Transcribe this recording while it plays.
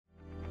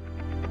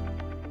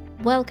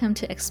Welcome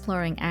to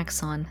Exploring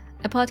Axon,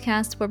 a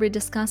podcast where we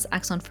discuss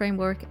Axon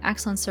Framework,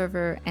 Axon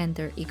Server, and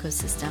their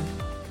ecosystem.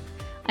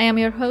 I am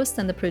your host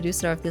and the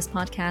producer of this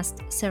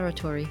podcast, Sarah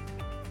Tori.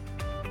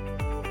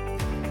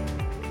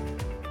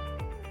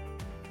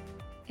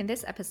 In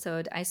this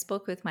episode, I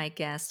spoke with my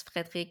guest,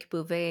 Frederic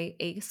Bouvet,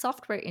 a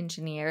software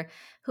engineer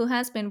who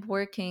has been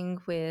working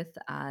with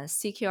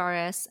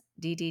CQRS,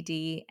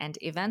 DDD, and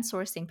event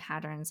sourcing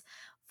patterns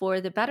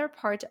for the better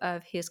part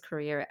of his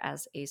career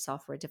as a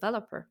software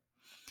developer.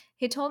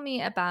 He told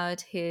me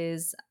about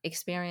his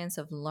experience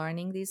of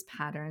learning these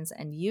patterns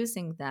and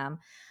using them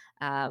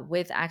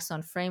with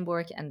Axon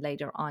Framework and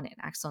later on in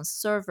Axon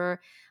Server,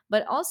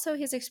 but also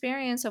his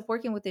experience of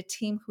working with a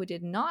team who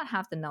did not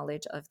have the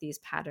knowledge of these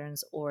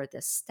patterns or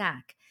the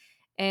stack.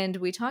 And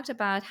we talked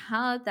about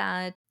how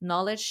that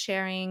knowledge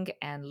sharing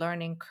and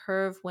learning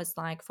curve was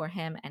like for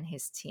him and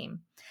his team.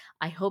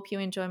 I hope you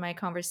enjoy my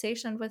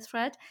conversation with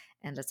Fred,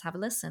 and let's have a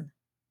listen.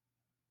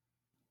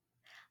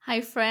 Hi,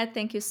 Fred.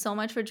 Thank you so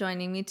much for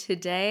joining me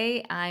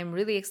today. I'm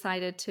really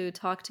excited to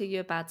talk to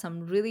you about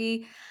some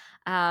really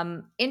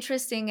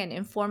interesting and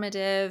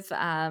informative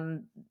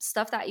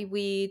stuff that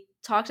we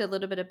talked a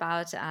little bit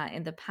about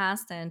in the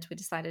past, and we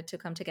decided to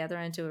come together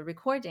and do a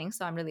recording.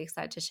 So I'm really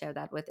excited to share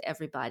that with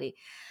everybody.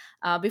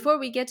 Before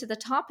we get to the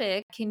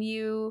topic, can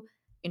you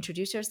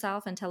introduce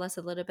yourself and tell us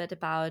a little bit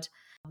about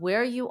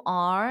where you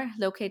are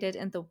located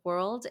in the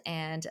world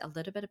and a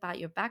little bit about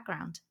your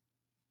background?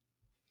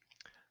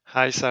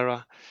 Hi,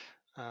 Sarah.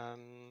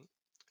 Um,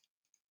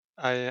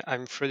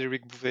 I'm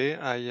Frederic Bouvet.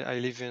 I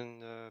live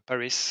in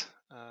Paris,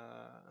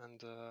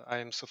 and I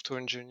am software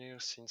engineer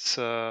since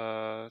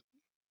 12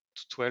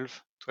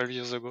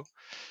 years ago.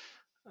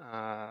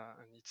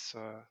 And it's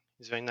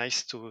very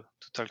nice to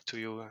talk to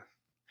you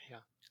here.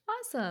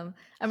 Awesome.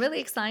 I'm really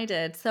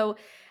excited. So,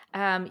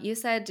 you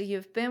said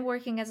you've been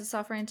working as a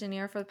software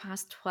engineer for the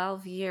past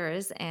 12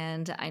 years.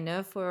 And I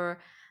know for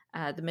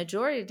the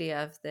majority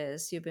of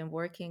this, you've been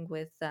working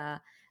with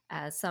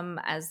some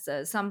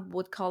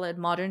would call it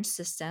modern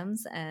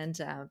systems and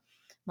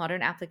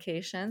modern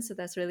applications. So,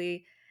 that's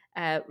really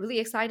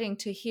exciting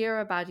to hear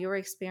about your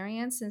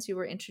experience since you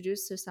were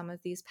introduced to some of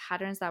these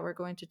patterns that we're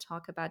going to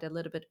talk about a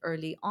little bit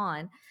early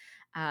on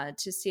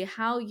to see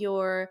how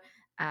your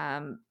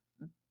um,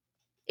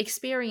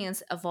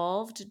 experience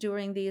evolved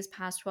during these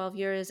past 12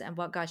 years and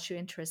what got you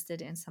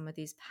interested in some of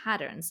these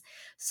patterns.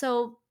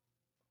 So,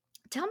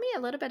 tell me a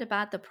little bit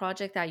about the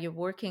project that you're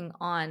working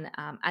on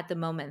at the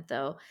moment,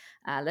 though.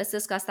 Let's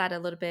discuss that a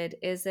little bit.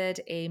 Is it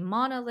a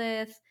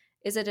monolith?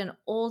 Is it an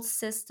old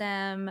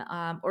system?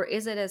 Or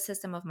is it a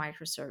system of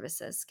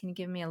microservices? Can you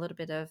give me a little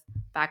bit of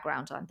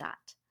background on that?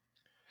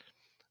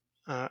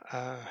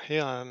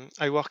 Here,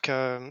 I work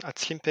at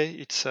SlimPay.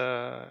 It's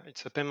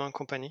a payment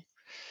company.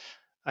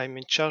 I'm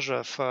in charge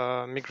of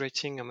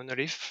migrating a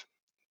monolith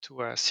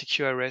to a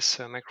CQRS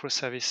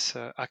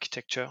microservice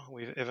architecture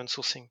with event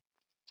sourcing.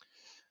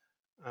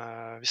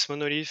 This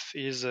monolith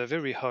is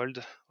very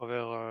old,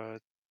 over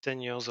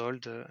 10 years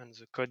old, and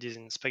the code is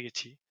in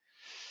spaghetti.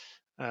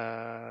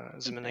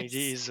 The main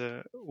idea Nice.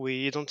 is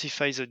we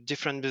identify the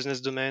different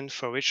business domain.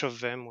 For each of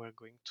them, we're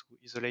going to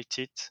isolate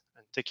it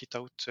and take it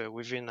out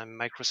within a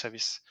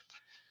microservice.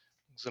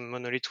 The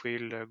monolith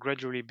will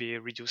gradually be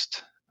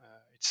reduced.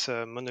 It's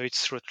a monolith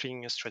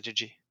throttling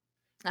strategy.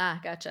 Ah,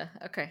 gotcha.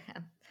 Okay.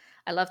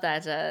 I love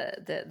that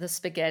the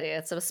spaghetti.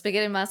 It's a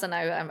spaghetti mess, and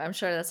I'm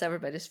sure that's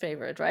everybody's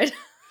favorite, right?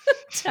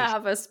 To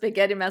have a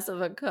spaghetti mess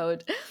of a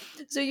code.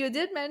 So you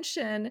did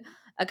mention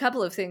a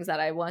couple of things that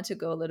I want to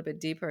go a little bit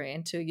deeper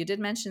into. You did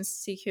mention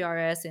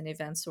CQRS and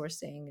event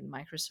sourcing and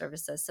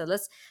microservices. So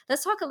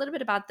let's talk a little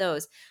bit about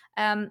those.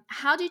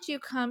 How did you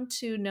come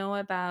to know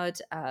about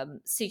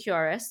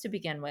CQRS to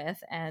begin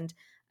with? And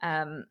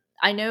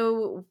I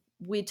know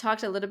we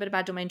talked a little bit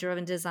about domain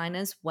driven design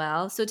as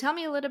well. So tell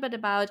me a little bit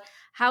about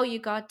how you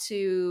got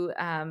to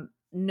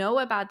know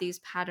about these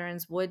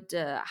patterns.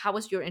 How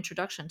was your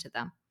introduction to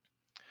them?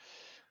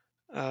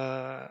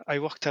 I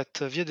worked at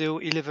Video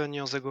 11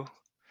 years ago,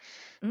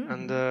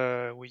 and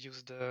Mm. we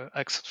used the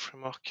Axon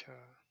framework.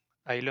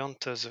 I learned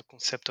the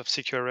concept of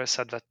CQRS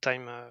at that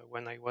time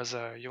when I was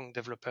a young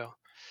developer.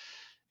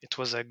 It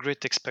was a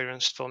great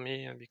experience for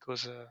me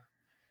because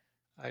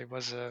I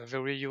was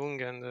very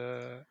young, and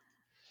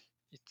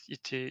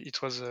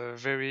it was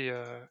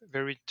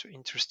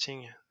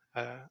interesting.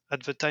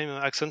 At the time,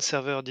 Axon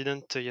server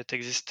didn't yet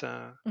exist,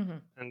 Hmm.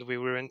 and we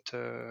weren't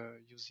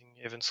using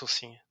event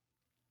sourcing.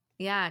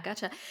 Yeah,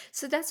 gotcha.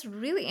 So that's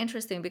really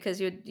interesting because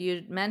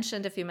you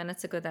mentioned a few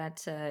minutes ago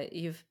that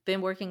you've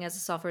been working as a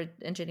software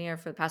engineer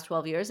for the past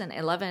 12 years, and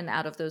 11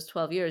 out of those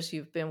 12 years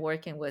you've been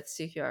working with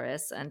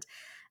CQRS and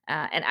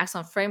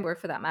Axon Framework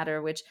for that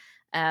matter, which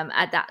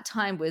at that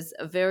time was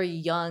a very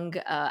young.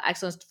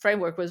 Axon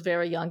Framework was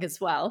very young as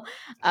well.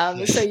 So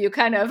Yes. you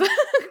kind of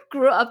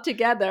grew up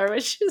together,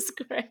 which is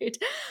great.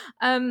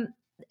 Um,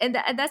 and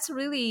that's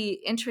really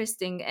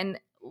interesting. And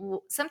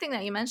something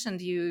that you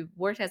mentioned, you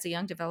worked as a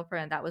young developer,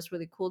 and that was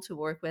really cool to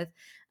work with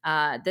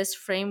this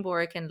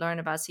framework and learn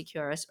about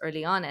CQRS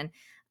early on. And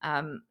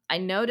I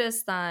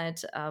noticed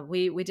that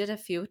we did a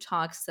few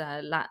talks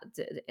in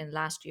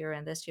last year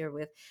and this year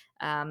with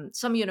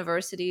some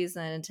universities,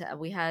 and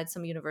we had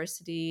some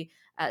university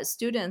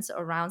students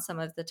around some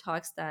of the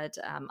talks that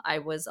I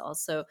was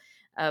also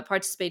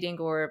participating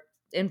or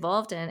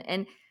involved in,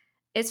 and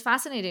it's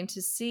fascinating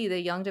to see the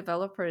young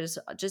developers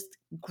just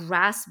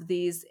grasp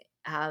these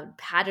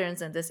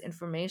patterns and this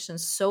information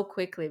so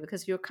quickly,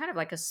 because you're kind of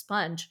like a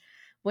sponge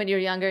when you're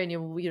younger and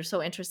you're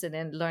so interested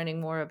in learning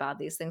more about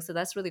these things. So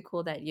that's really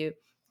cool that you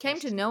came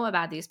to Yes. know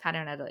about these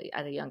patterns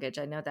at a young age.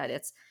 I know that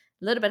it's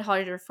a little bit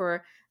harder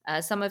for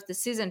some of the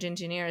seasoned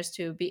engineers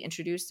to be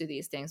introduced to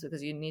these things,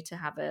 because you need to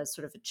have a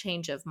sort of a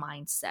change of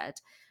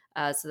mindset.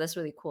 So that's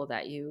really cool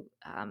that you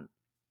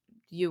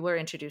were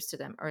introduced to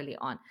them early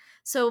on.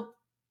 So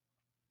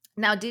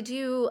now, did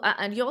you,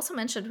 and you also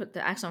mentioned with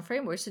the Axon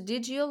framework, so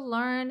did you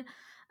learn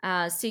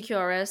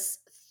CQRS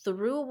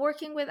through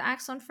working with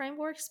Axon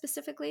framework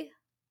specifically?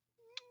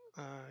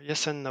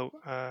 Yes and no.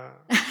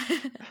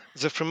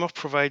 The framework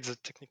provides the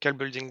technical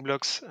building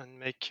blocks and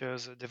make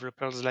the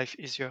developer's life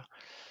easier.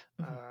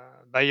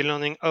 Mhm. By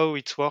learning how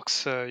it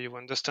works, you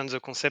understand the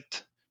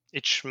concept.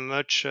 It's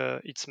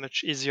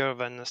much easier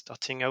than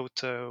starting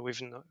out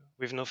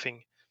with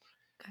nothing.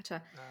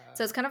 Gotcha.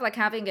 So it's Uh, kind of like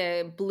having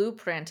a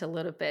blueprint a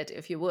little bit,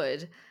 if you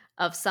would,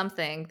 of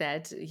something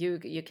that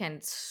you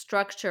can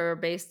structure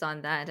based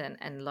on that,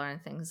 and learn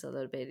things a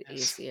little bit yes.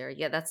 easier.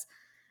 Yeah, that's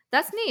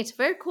neat.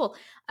 Very cool.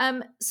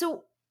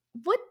 So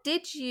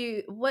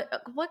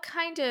what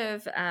kind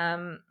of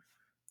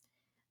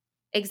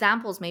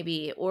examples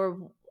maybe,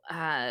 or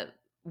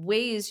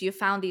ways you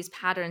found these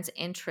patterns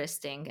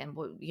interesting, and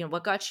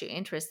what got you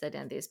interested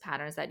in these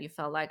patterns that you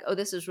felt like, oh,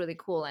 this is really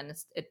cool and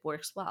it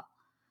works well.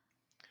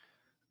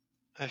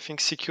 I think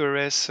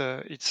CQRS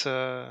it's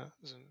the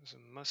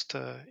most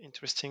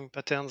interesting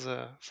patterns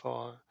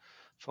for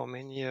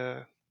many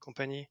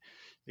company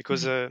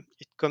because Mhm.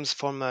 it comes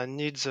from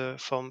needs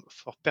for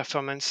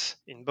performance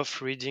in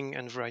both reading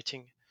and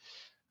writing.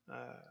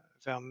 Uh,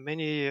 there are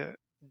many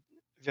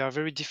there are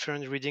very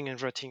different reading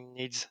and writing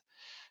needs.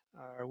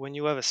 When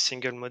you have a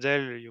single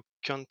model, you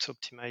can't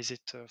optimize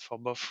it for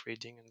both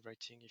reading and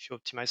writing. If you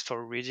optimize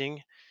for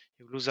reading,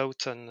 you lose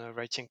out on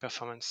writing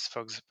performance.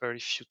 For example,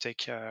 if you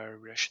take a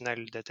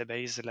relational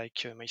database like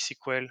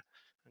MySQL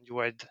and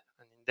you add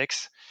an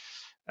index,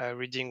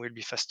 reading will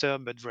be faster,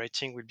 but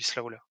writing will be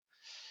slower.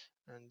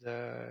 And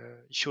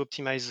if you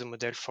optimize the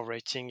model for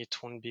writing, it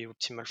won't be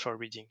optimal for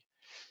reading.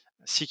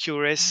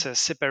 CQRS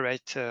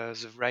separate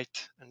the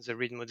write and the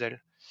read model,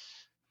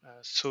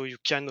 so you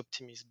can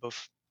optimize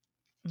both.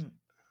 Mm.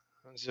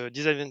 The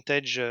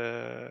disadvantage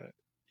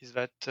is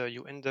that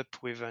you end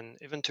up with an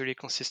eventually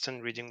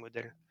consistent reading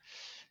model.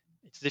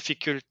 It's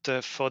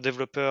difficult for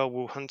developers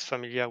who aren't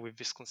familiar with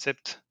this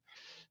concept,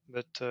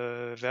 but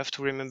they have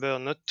to remember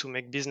not to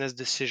make business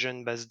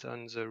decisions based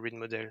on the read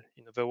model.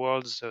 In other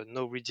words,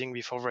 no reading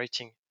before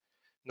writing,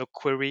 no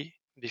query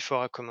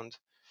before a command.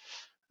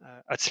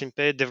 At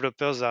Slimpay,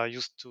 developers are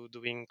used to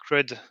doing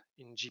CRUD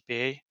in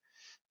GPA.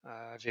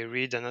 They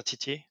read an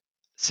entity,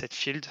 set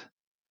field,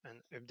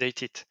 and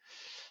update it.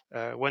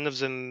 One of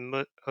the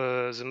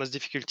most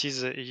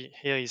difficulties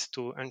here is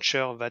to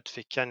ensure that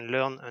they can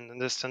learn and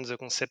understand the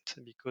concept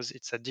because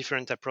it's a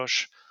different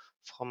approach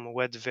from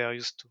what they're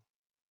used to.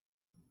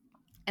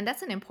 And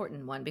that's an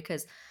important one,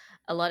 because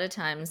a lot of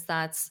times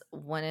that's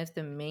one of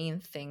the main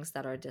things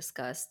that are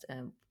discussed,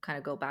 and kind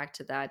of go back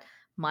to that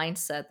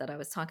mindset that I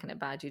was talking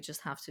about. You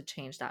just have to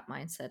change that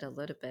mindset a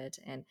little bit.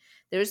 And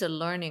there's a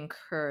learning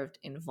curve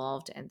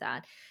involved in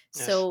that.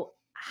 Yes. So,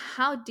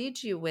 how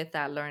did you with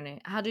that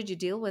learning? How did you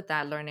deal with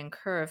that learning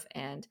curve?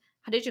 And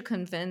how did you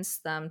convince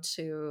them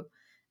to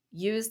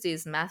use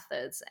these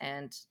methods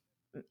and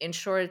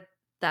ensure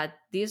that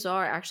these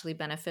are actually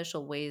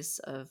beneficial ways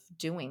of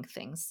doing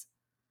things?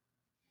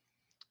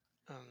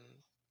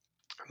 Um,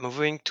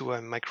 Moving to a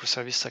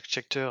microservice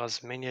architecture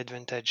has many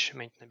advantages: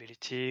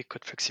 maintainability,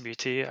 code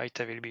flexibility, high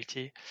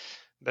availability.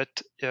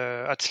 But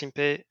at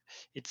Slimpay,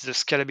 it's the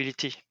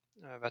scalability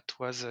that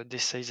was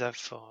decisive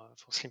for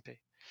Slimpay.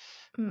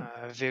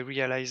 Mm. They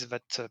realized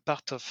that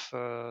part of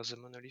the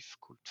monolith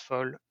could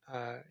fall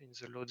in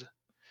the load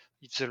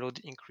if the load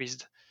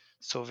increased.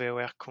 So they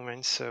were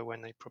convinced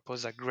when I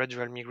proposed a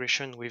gradual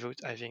migration without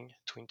having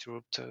to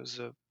interrupt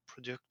the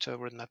product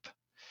roadmap.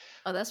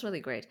 Oh, that's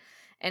really great.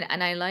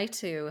 And I like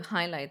to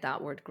highlight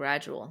that word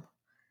gradual,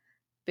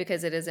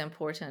 because it is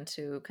important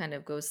to kind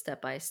of go step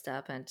by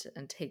step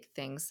and take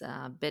things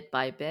bit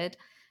by bit.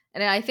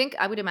 And I think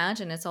I would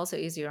imagine it's also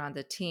easier on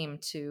the team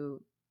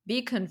to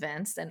be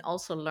convinced and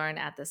also learn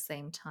at the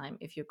same time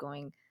if you're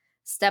going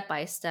step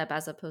by step,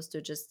 as opposed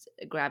to just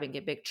grabbing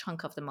a big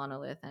chunk of the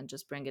monolith and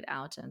just bring it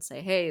out and say,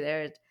 "Hey,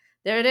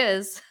 there it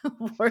is.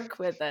 Work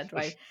with it,"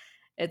 right?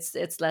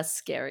 It's less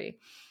scary.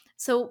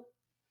 So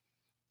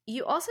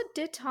you also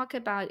did talk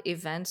about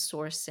event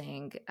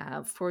sourcing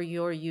for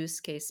your use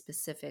case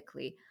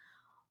specifically.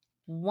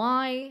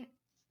 Why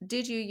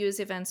did you use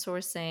event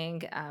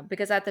sourcing?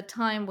 Because at the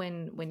time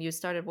when you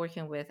started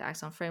working with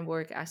Axon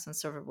Framework, Axon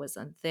Server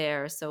wasn't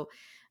there. So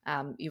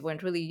You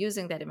weren't really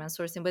using that event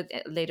sourcing, but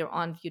later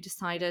on you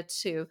decided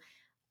to.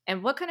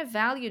 And what kind of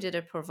value did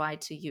it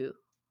provide to you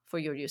for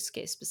your use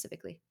case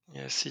specifically?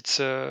 Yes,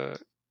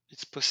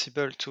 it's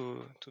possible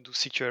to do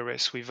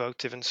CQRS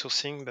without event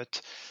sourcing,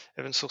 but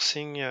event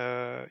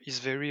sourcing is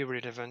very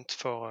relevant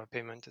for a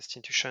payment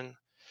institution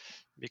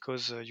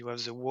because you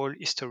have the whole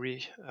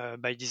history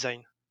by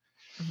design.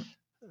 Hmm.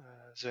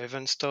 The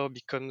event store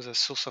becomes a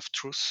source of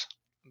truth,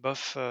 both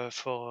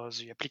for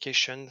the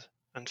application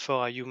and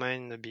for a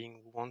human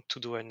being who want to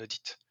do an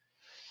audit.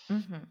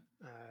 Hmm.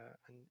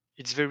 And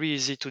it's very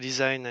easy to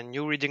design a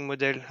new reading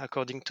model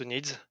according to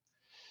needs.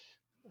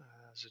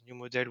 The new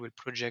model will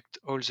project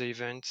all the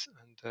events,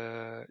 and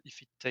if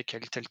it takes a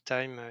little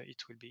time,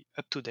 it will be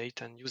up to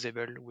date and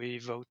usable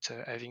without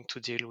having to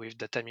deal with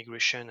data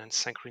migration and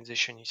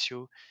synchronization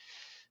issue.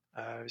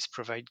 This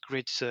provide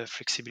great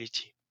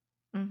flexibility.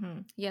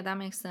 Yeah, that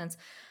makes sense.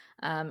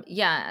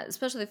 Yeah,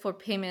 especially for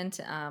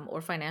payment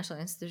or financial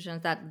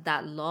institutions,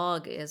 that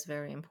log is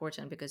very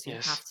important because you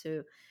have Yes.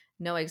 to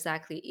know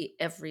exactly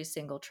every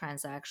single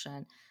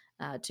transaction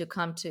to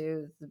come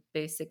to the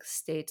basic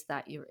state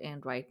that you're in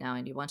right now,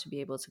 and you want to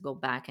be able to go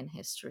back in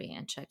history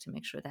and check to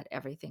make sure that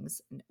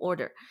everything's in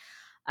order.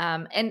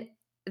 And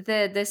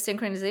the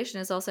synchronization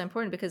is also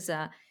important because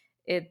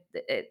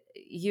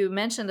you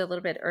mentioned a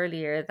little bit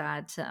earlier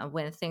that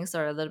when things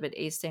are a little bit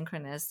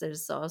asynchronous,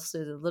 there's also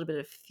a little bit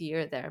of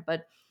fear there,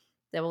 but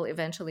they will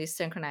eventually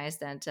synchronize,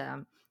 and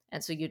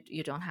so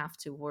you don't have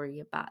to worry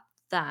about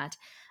that,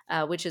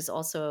 which is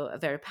also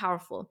very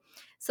powerful.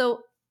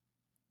 So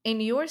in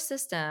your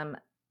system,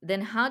 then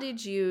how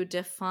did you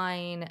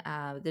define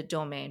the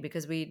domain?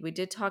 Because we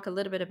did talk a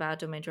little bit about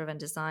domain driven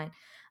design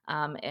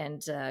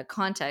and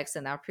context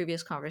in our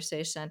previous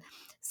conversation.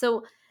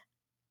 So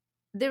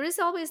there is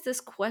always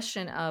this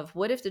question of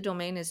what if the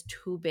domain is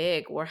too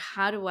big, or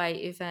how do I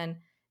even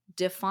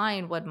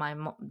define what my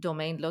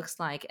domain looks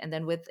like? And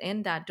then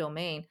within that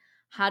domain,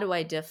 how do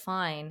I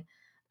define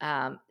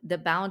the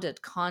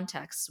bounded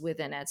context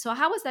within it? So,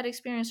 how was that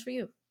experience for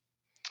you?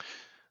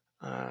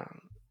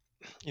 Um,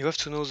 you have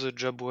to know the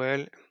job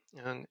well,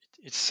 and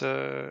it's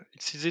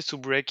easy to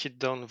break it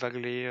down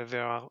vaguely.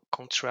 There are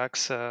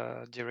contracts,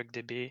 direct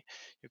DB.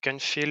 You can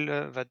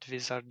feel that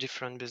these are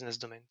different business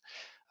domain.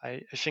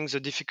 I think the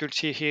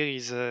difficulty here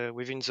is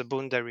within the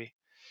boundary.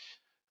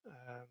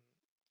 Um,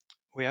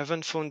 we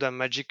haven't found a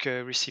magic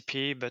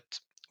recipe, but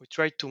we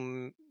try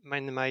to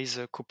minimize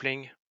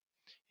coupling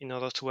in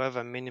order to have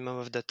a minimum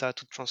of data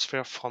to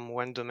transfer from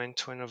one domain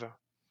to another.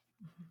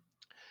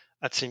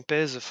 At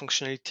Simpay, the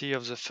functionality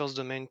of the first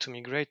domain to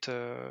migrate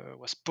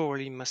was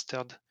poorly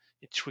mastered.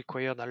 It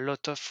required a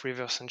lot of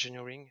reverse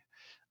engineering,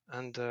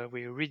 and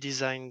we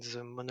redesigned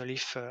the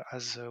monolith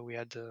as we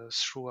had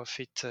through of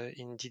it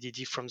in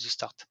DDD from the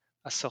start,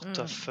 a sort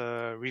of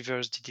Mm.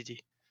 reverse DDD.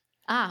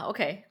 Ah,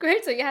 okay.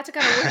 Great. So you had to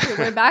kind of work your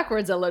way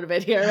backwards a little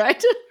bit here,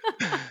 right?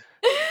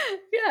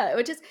 Yeah,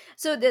 which is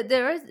so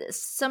there are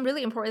some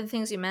really important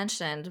things you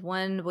mentioned.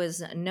 One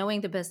was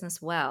knowing the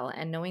business well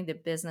and knowing the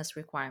business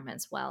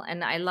requirements well.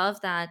 And I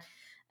love that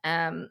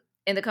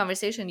in the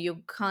conversation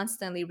you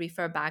constantly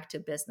refer back to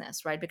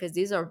business, right? Because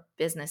these are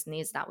business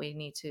needs that we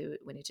need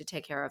to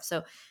take care of.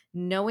 So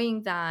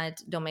knowing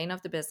that domain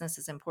of the business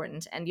is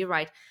important. And you're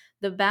right,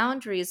 the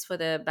boundaries for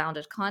the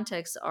bounded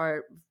context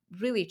are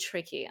really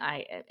tricky.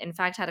 I in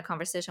fact had a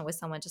conversation with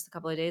someone just a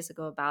couple of days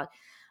ago about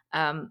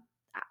um,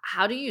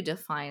 how do you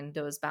define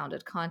those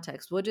bounded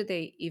contexts? What do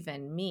they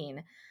even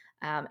mean?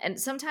 And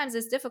sometimes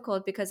it's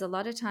difficult because a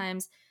lot of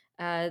times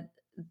uh,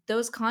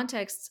 those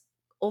contexts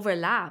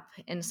overlap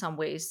in some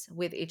ways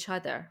with each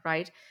other,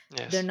 right?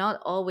 They're Yes. not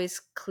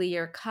always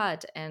clear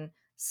cut, and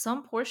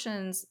some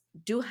portions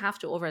do have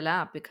to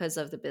overlap because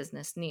of the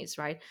business needs,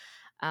 right?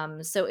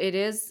 So it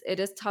is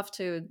tough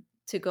to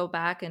go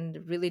back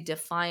and really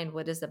define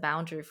what is the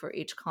boundary for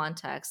each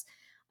context.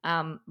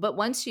 But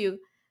once you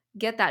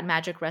get that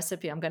magic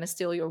recipe, I'm going to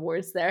steal your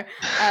words there.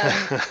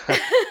 Um,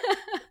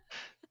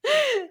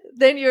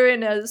 then you're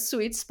in a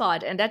sweet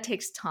spot, and that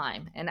takes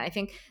time. And I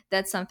think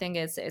that's something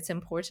it's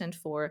important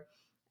for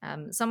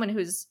someone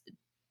who's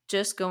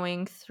just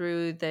going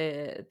through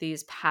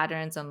these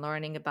patterns and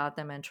learning about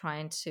them and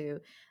trying to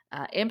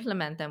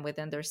implement them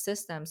within their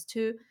systems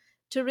to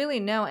really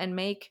know and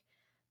make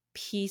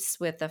peace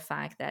with the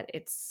fact that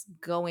it's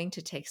going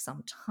to take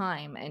some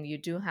time and you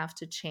do have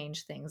to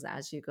change things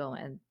as you go,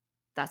 and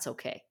that's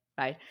okay,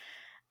 right?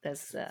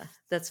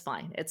 That's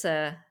fine. It's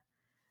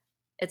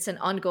an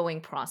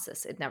ongoing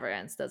process. It never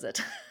ends, does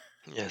it?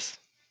 Yes.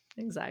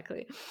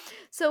 Exactly.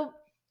 So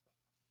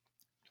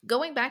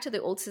going back to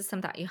the old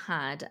system that you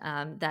had,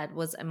 that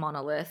was a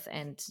monolith,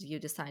 and you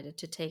decided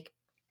to take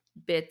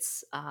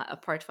bits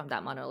apart from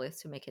that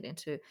monolith to make it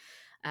into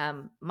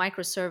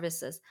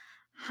microservices.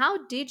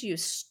 How did you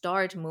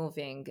start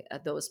moving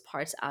those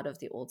parts out of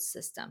the old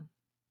system?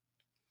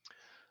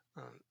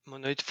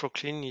 Monolith for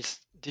clean is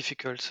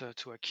difficult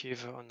to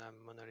achieve on a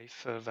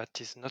monolith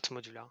that is not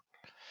modular.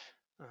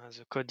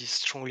 The code is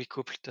strongly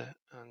coupled,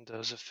 and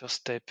the first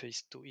step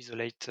is to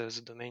isolate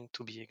the domain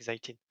to be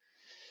excited.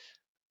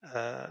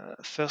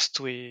 First,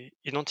 we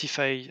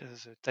identify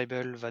the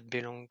table that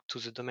belong to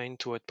the domain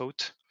to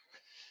output.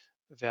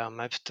 They are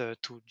mapped to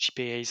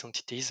GPA's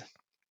entities.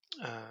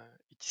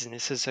 It is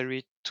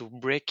necessary to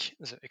break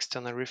the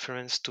external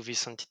reference to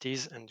these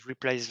entities and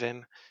replace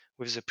them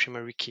with the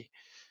primary key.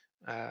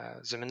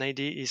 The main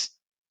idea is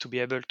to be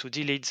able to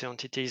delete the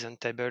entities and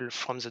table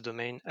from the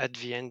domain at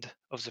the end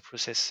of the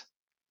process.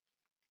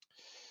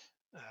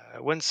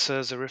 Once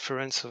the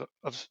reference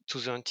to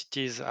the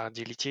entities are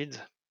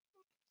deleted,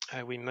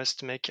 we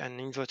must make an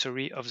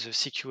inventory of the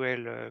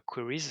SQL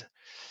queries,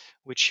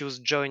 which use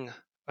join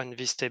on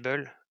this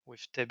table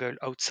with table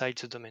outside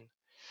the domain.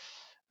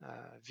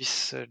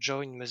 This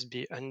join must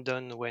be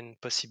undone when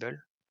possible.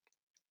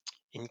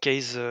 In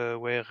case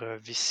where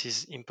this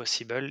is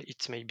impossible,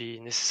 it may be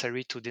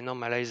necessary to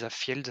denormalize a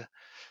field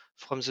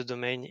from the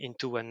domain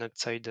into an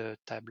outside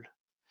table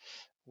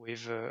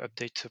with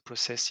update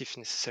process if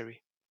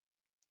necessary.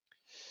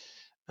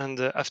 And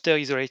after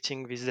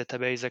isolating this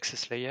database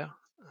access layer,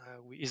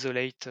 we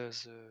isolate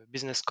the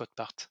business code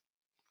part.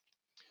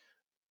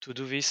 To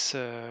do this,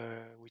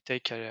 we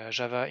take a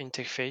Java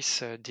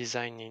interface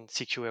designed in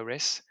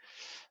CQRS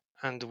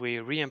and we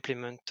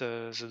re-implement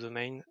the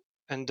domain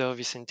under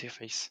this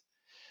interface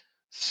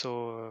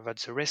so that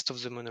the rest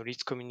of the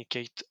monolith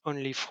communicate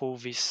only through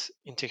this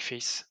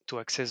interface to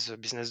access the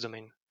business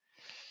domain.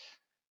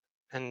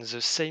 And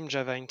the same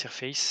Java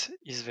interface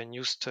is then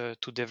used to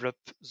develop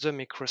the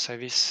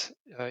microservice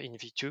in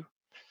V2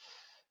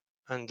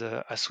 and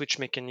a switch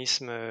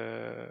mechanism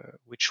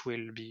which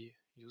will be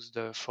used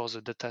for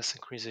the data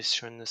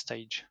synchronization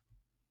stage.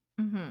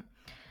 Hmm.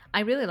 I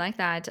really like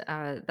that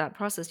that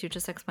process you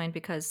just explained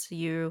because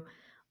you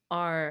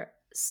are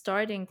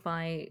starting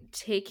by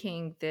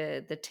taking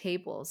the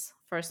tables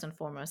first and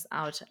foremost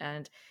out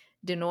and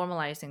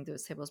denormalizing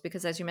those tables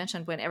because as you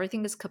mentioned when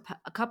everything is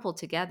coupled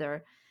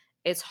together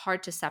it's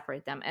hard to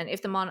separate them and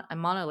if the a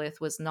monolith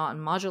was not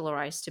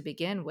modularized to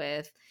begin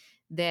with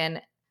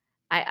then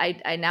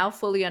I now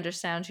fully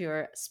understand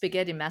your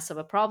spaghetti mess of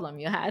a problem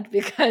you had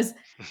because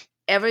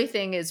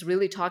everything is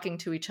really talking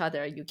to each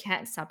other you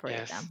can't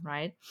separate them, Yes.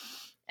 right?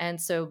 And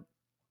so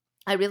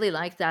I really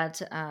like that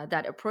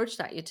that approach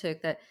that you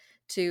took that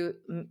to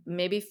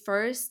maybe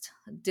first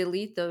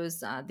delete those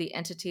the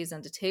entities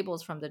and the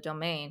tables from the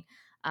domain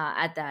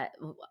at that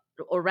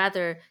or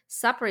rather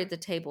separate the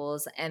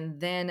tables and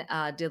then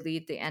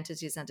delete the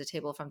entities and the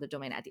table from the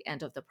domain at the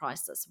end of the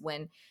process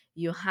when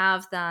you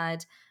have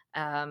that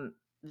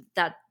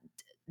that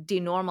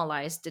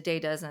denormalized the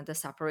data and the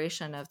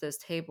separation of those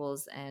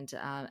tables and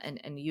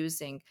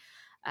using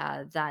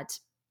that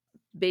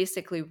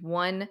basically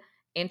one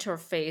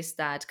interface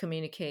that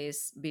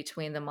communicates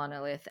between the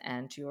monolith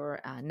and your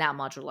now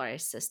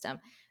modularized system.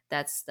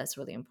 That's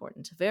really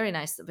important. Very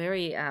nice.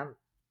 Very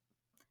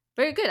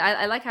good.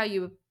 I like how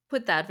you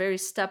put that very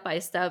step by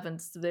step and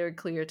it's very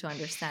clear to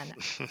understand.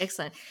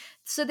 Excellent.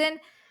 So then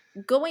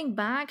going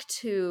back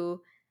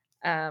to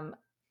um,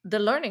 the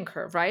learning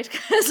curve, right?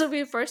 So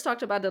we first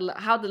talked about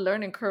how the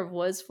learning curve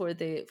was for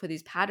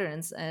these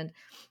patterns and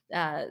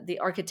the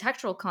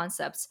architectural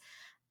concepts.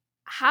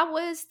 How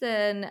was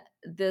then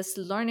this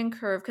learning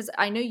curve? Because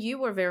I know you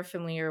were very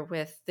familiar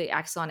with the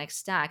Axonic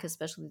stack,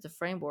 especially the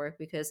framework,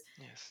 because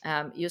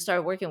Yes. you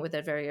started working with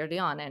it very early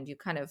on and you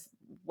kind of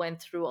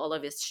went through all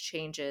of its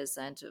changes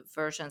and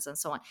versions and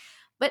so on.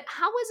 But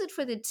how was it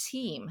for the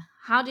team?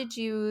 How did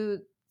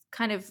you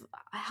kind of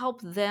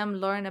help them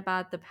learn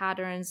about the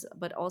patterns,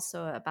 but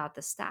also about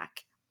the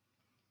stack?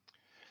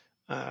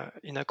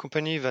 In a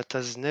company that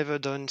has never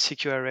done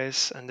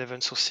CQRS and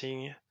event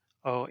sourcing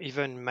or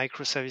even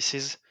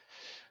microservices,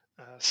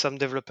 some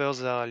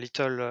developers are a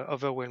little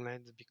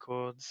overwhelmed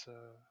because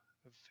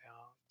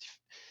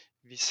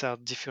these are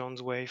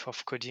different ways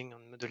of coding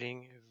and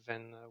modeling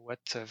than what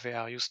they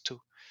are used to.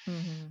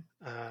 Hmm.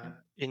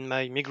 In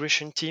my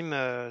migration team,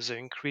 the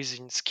increase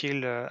in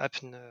skill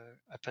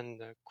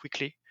happened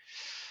quickly.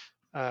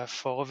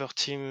 For other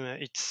team,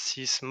 it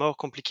is more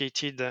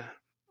complicated.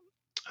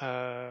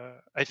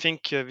 I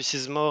think this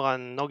is more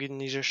an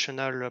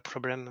organizational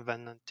problem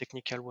than a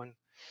technical one.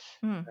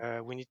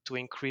 Mm. We need to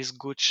increase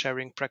good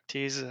sharing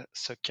practice,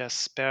 such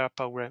as pair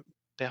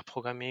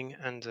programming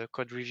and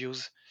code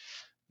reviews.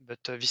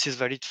 But this is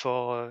valid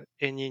for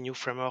any new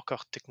framework or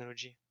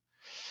technology.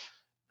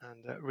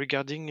 And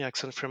regarding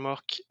Axon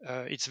framework,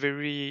 it's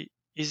very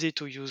easy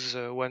to use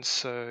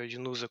once you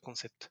know the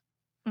concept.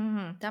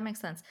 That makes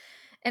sense.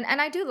 And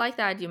I do like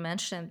that you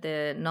mentioned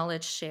the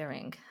knowledge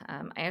sharing.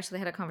 I actually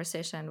had a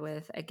conversation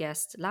with a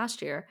guest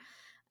last year,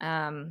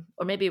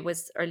 or maybe it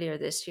was earlier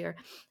this year,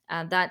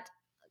 that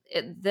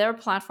their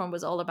platform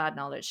was all about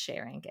knowledge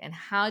sharing. And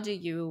how do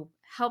you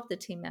help the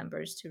team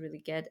members to really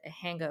get a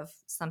hang of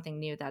something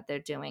new that they're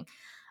doing?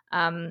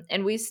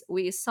 And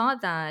we saw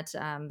that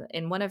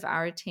in one of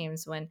our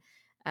teams when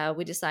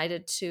we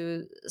decided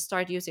to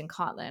start using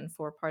Kotlin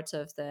for parts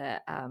of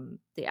the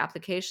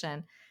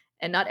application,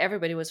 and not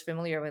everybody was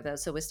familiar with it.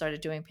 So we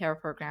started doing pair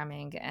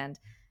programming, and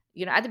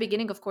at the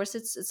beginning, of course,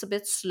 it's a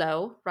bit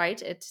slow,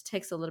 right? It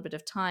takes a little bit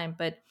of time,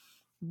 but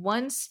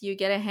once you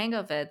get a hang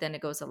of it, then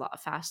it goes a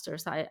lot faster.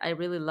 So I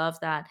really love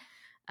that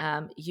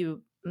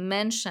you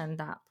mentioned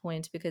that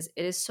point, because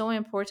it is so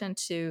important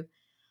to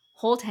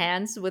hold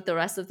hands with the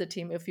rest of the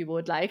team if you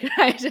would like,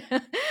 right?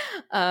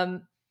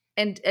 um,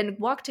 and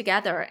walk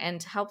together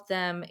and help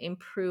them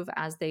improve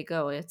as they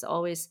go. It's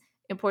always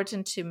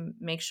important to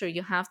make sure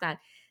you have that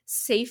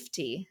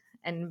safety,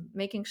 and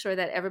making sure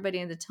that everybody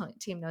in the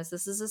team knows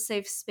this is a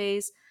safe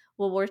space.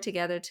 We'll work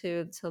together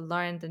to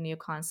learn the new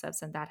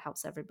concepts, and that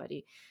helps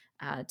everybody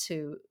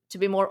to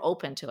be more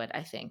open to it,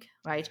 I think,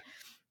 right? Yeah.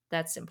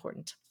 That's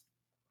important.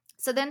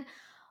 So then,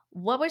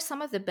 what were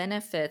some of the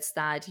benefits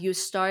that you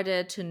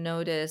started to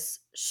notice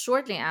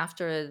shortly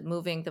after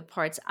moving the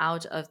parts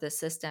out of the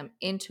system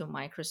into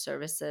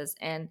microservices?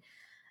 And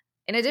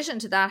in addition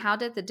to that, how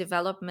did the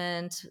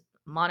development,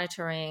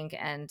 monitoring,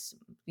 and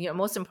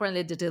most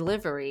importantly, the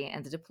delivery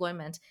and the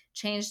deployment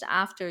changed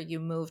after you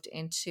moved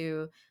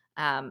into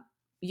um,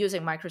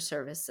 using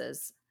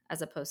microservices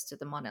as opposed to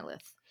the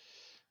monolith?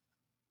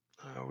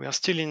 We are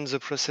still in the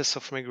process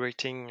of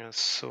migrating,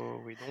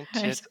 so we don't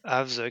yet Right.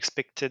 have the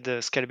expected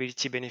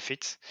scalability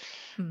benefits.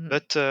 Mhm.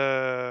 But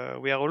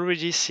we are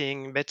already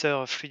seeing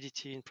better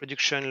fluidity in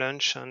production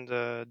launch and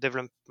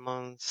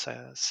development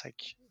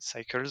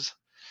cycles.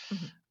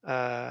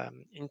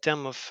 Mhm. In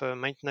terms of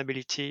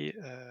maintainability,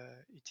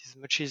 it is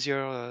much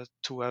easier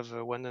to have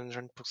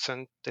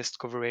 100% test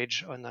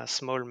coverage on a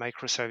small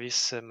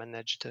microservice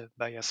managed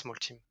by a small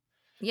team.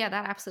 Yeah,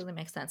 that absolutely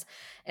makes sense.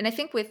 And I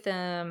think with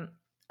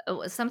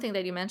something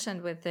that you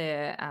mentioned with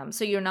the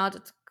so you're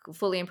not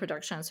fully in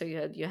production, so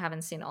you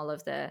haven't seen all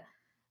of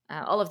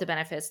the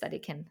benefits that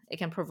it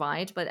can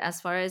provide. But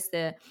as far as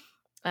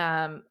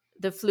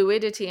the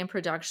fluidity in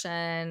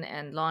production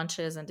and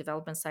launches and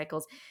development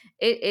cycles,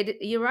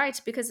 you're right,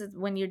 because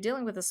when you're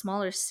dealing with a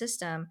smaller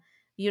system,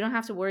 you don't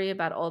have to worry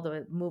about all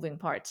the moving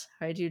parts,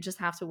 right? You just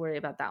have to worry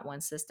about that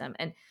one system.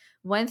 And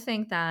one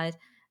thing that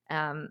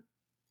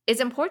is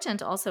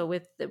important also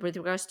with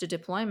regards to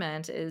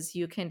deployment is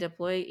you can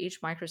deploy each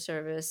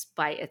microservice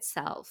by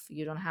itself.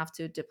 You don't have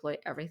to deploy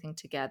everything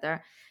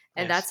together,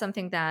 and Yes. that's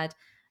something that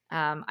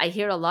I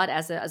hear a lot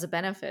as a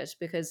benefit,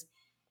 because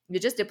you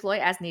just deploy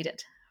as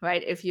needed,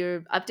 right? If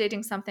you're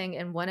updating something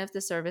in one of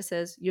the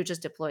services, you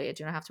just deploy it.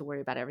 You don't have to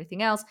worry about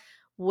everything else.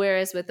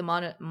 Whereas with the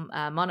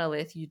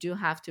monolith, you do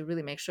have to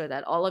really make sure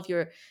that all of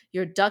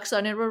your ducks are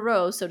in a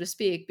row, so to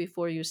speak,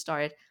 before you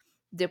start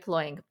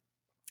deploying.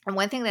 And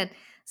one thing that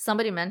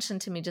somebody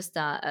mentioned to me just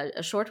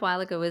a short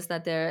while ago is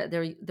that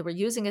they were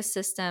using a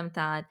system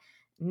that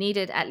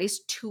needed at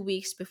least 2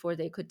 weeks before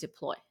they could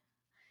deploy,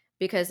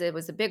 because it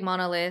was a big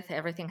monolith.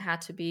 Everything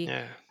had to be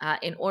Yeah.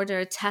 in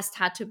order. Tests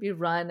had to be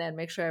run and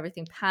make sure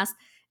everything passed,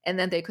 and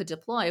then they could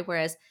deploy.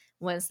 Whereas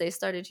once they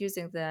started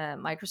using the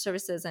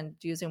microservices and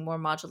using more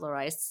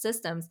modularized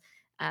systems,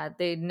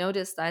 they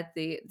noticed that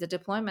the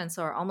deployments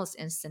are almost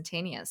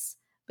instantaneous,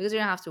 because you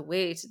don't have to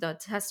wait. The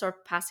tests are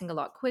passing a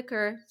lot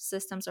quicker.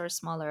 Systems are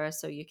smaller,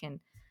 so you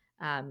can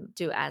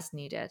do as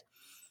needed.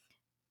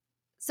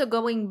 So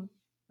going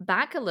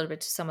back a little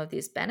bit to some of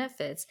these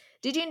benefits,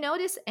 did you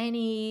notice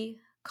any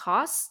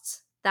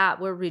costs that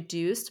were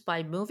reduced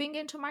by moving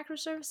into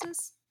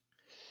microservices?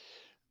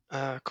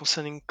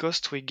 Concerning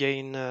cost, we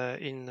gain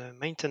in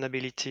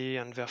maintainability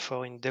and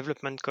therefore in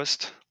development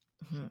cost,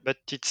 Mhm. but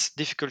it's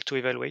difficult to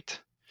evaluate.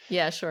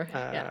 Yeah, sure.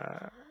 Yeah.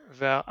 Uh,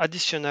 there are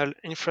additional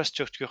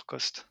infrastructure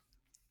cost,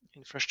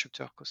 Yeah,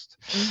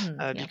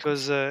 of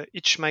because course.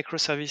 each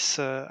microservice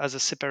has a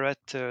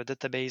separate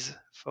database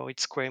for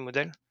its query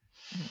model,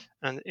 Mhm.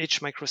 and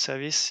each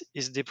microservice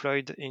is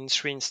deployed in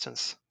 3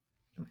 instances.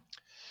 Mhm.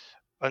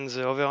 On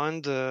the other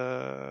hand,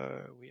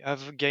 we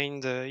have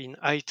gained in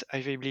height,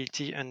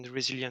 availability, and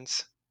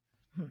resilience.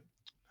 Mhm.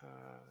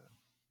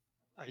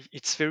 Uh,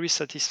 it's very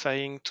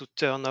satisfying to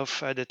turn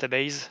off a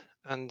database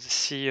and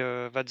see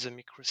that the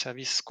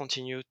microservice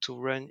continue to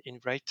run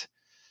in write,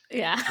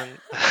 Yeah. and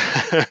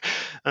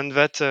and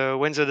that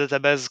when the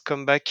database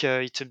come back,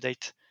 it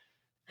update.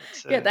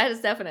 It's Yeah, that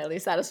is definitely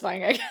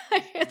satisfying, I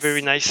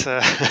very guess. nice.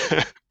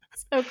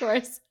 Of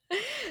course.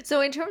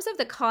 So, in terms of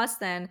the cost,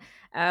 then,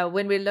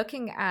 when we're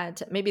looking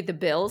at maybe the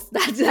bills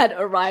that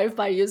arrive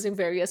by using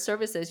various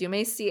services, you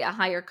may see a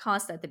higher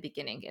cost at the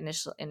beginning.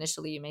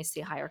 Initially, you may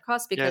see a higher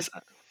cost Yes, because,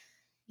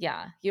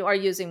 yeah, you are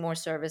using more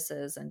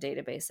services and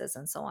databases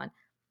and so on.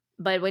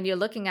 But when you're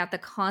looking at the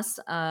cost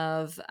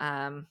of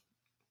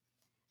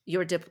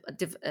your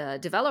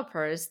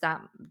developers,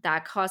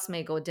 that cost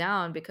may go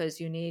down, because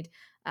you need,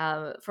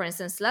 for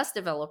instance, less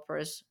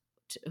developers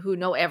who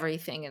know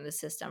everything in the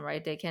system,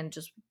 right? They can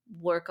just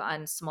work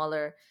on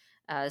smaller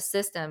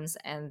systems,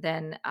 and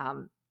then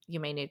you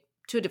may need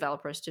two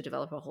developers to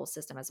develop a whole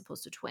system as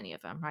opposed to 20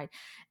 of them, right?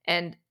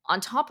 And on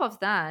top of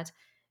that,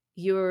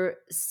 you're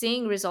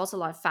seeing results a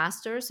lot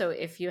faster. So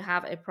if you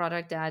have a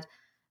product that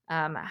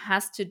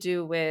has to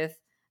do with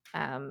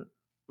um,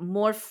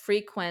 more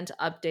frequent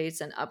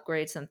updates and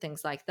upgrades and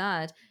things like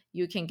that,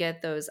 you can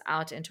get those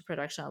out into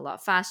production a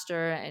lot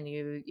faster, and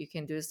you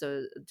can do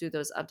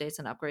those updates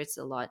and upgrades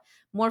a lot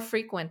more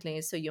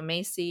frequently. So you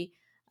may see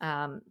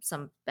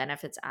some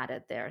benefits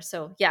added there.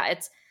 So yeah,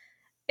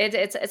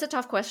 it's a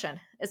tough question.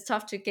 It's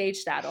tough to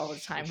gauge that all the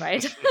time,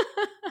 right?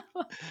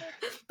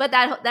 But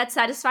that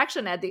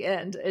satisfaction at the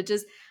end, it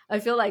just, I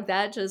feel like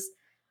that just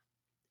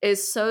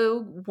is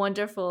so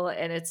wonderful,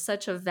 and it's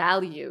such a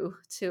value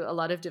to a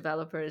lot of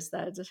developers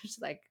that it's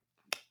just like,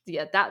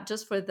 yeah, that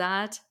just for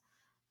that,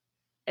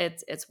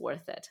 it's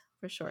worth it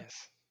for sure.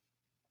 Yes.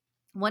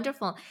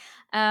 Wonderful.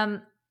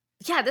 Um,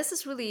 yeah, this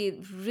is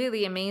really,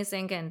 really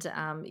amazing. And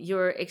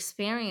your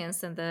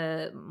experience in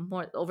the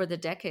more over the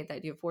decade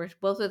that you've worked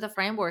both with the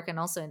framework and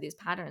also in these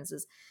patterns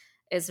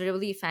is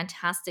really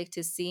fantastic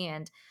to see.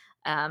 And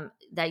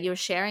that you're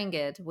sharing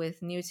it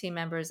with new team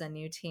members and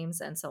new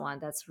teams and so on.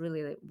 That's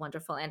really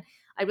wonderful. And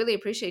I really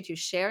appreciate you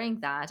sharing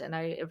that. And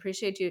I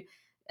appreciate you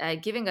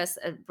giving us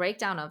a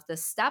breakdown of the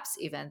steps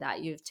even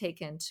that you've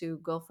taken to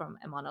go from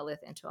a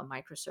monolith into a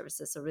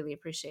microservices. So really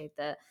appreciate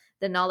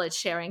the knowledge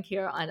sharing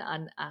here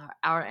on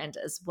our end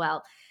as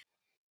well.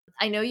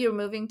 I know you're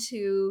moving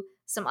to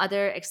some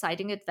other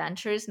exciting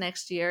adventures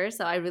next year,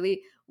 so I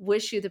really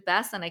wish you the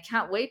best, and I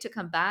can't wait to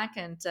come back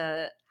and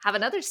have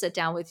another sit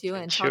down with you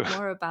and Thank you. talk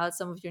more about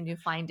some of your new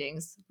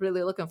findings.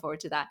 Really looking forward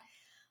to that.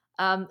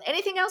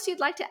 Anything else you'd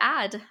like to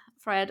add,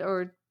 Fred?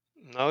 Or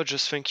No,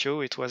 just thank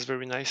you. It was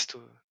very nice to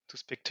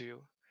speak to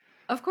you.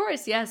 of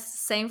course, yes,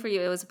 same for you.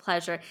 It was a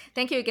pleasure.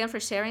 Thank you again for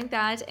sharing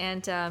that,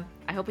 and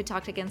I hope we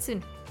talk again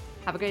soon.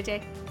 Have a great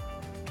day.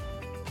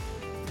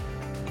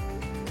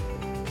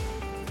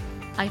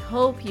 I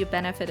hope you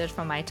benefited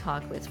from my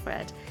talk with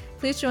Fred.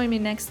 Please join me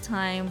next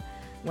time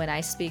when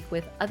I speak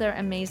with other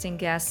amazing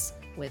guests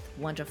with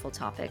wonderful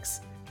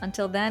topics.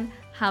 Until then,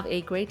 have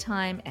a great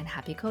time and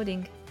happy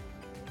coding.